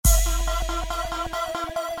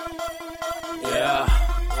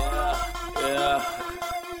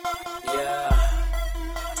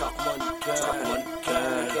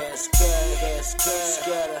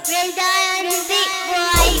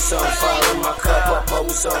some fire in my cup. Pour me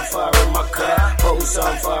some fire in my cup. Pour me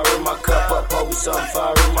some fire in my cup. Pour me some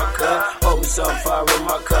fire in my cup. Pour me some fire in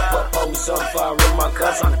my cup. Pour me some fire in my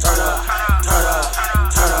cup. So I'm turn up, turn up,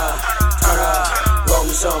 turn up, turn up. Roll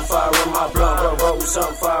me some fire in my blunt. Roll me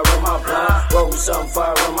some fire in my blunt. Roll me some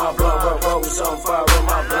fire in my blunt. Roll me some fire in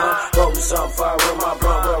my blunt. Roll me some fire in my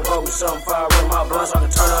blunt. Roll me some fire in my blunt. So I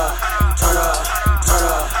can turn up, turn up, turn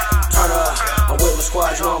up, turn up. I'm with my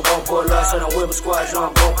squad, you know I'm gon' pull up. Said I'm with my squad, you know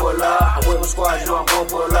I'm gon' pull up. I'm with my squad, you know I'm gon'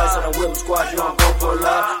 pull up. Said I'm with my squad, you know I'm gon' pull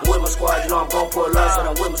up. I'm with my squad, you know I'm gon' pull up. Said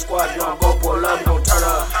I'm with my squad, you know I'm gon' pull up. We gon' turn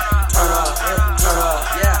up, turn up, turn up,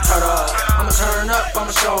 turn up. I'ma turn up,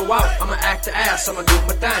 I'ma show out, I'ma act the ass, I'ma do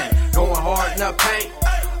my thing. Going hard in the paint,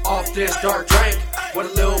 off this dark drink, with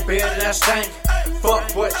a little bit of that stank.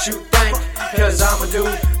 Fuck what you think, cause I'ma do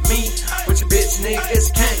me, what your bitch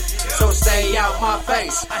niggas can't. So stay out my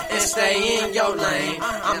face, and stay in your lane.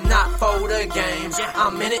 I'm not for the games,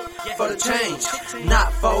 I'm in it for the change,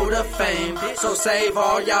 not for the fame. So save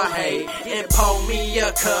all y'all hate, and pour me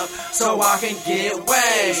a cup, so I can get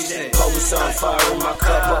wasted. Pour me some fire in my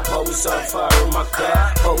cup. Pour me some fire in my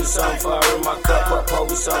cup. Pour me some fire in my cup. Pour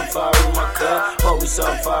me some fire in my cup. Pour me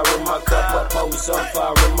some fire in my cup. Pour me some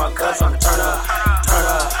fire in my cup. So I'm turn up, turn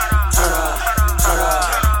up, turn up, turn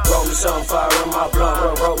up. Roll me some fire in my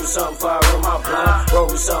blunt. Roll me some fire in my blunt. Roll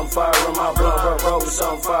me some fire in my blunt. Roll me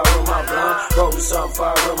some fire in my blunt. Roll me some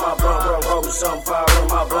fire in my blunt. Roll me some fire in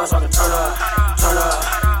my blunt. So I can turn up, turn up,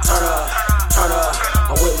 turn up, turn up.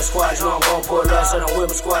 I'm with my squad, you know I'm gon' pull up. Said I'm with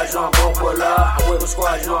my squad, you know I'm gon' pull up. I'm with my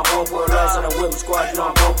squad, you know I'm gon' pull up. Said I'm with my squad, you know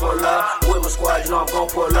I'm gon' pull up. I'm with my squad, you know I'm gon'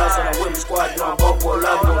 pull up. Said I'm with my squad, you know I'm gon' pull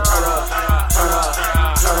up. We gon' turn up, turn up,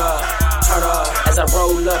 turn up, turn up. As I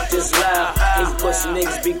roll up this loud, these pussy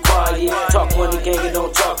niggas be quiet. Talk money gang and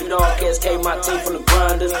don't talk it all. KSK, my team full of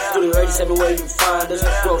grinders. Studio 87 where you find us.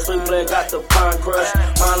 Bro, street player got the pine crush.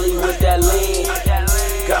 Molly with that lean.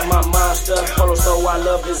 Got my monster, Polo, so I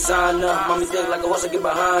love designer. Mommy think like I want to get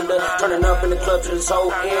behind her. Turning up in the club to this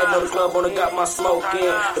whole end. Know the club owner got my smoke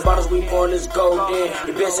in. The bottles we pouring is golden.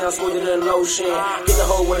 Your bitch sounds smoother than lotion. Get the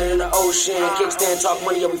whole one in the ocean. Kickstand, talk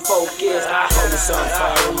money, yeah, we focus. Pour me some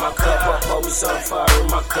fire in my cup. Pour me some fire in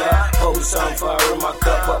my cup. Pour me some fire in my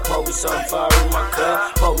cup. Pour me some fire in my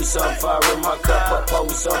cup. Pour me some fire in my cup. Pour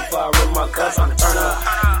me some fire in my cup. So I'm turn up,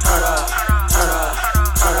 turn up, turn up,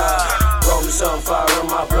 turn up. Roll me some fire in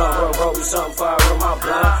my blunt. Roll me some fire in my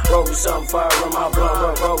blunt. Roll me some fire in my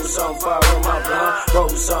blunt. Roll me some fire in my blunt. Roll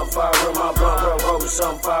me some fire in my blunt. Roll me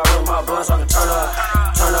some fire in my blunt. So I can turn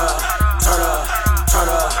up, turn up, turn up, turn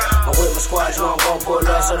up. I'm with my squad, you know I'm gon' pull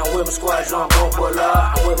up. Said I'm with my squad, you know I'm gon' pull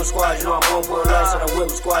up. I'm with my squad, you know I'm gon' pull up. Said I'm with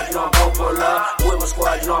my squad, you know I'm gon' pull up. I'm with my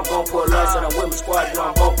squad, you know I'm gon' pull up. Said I'm with my squad, you know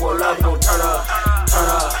I'm gon' pull up. We gon' turn up, turn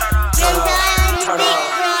up.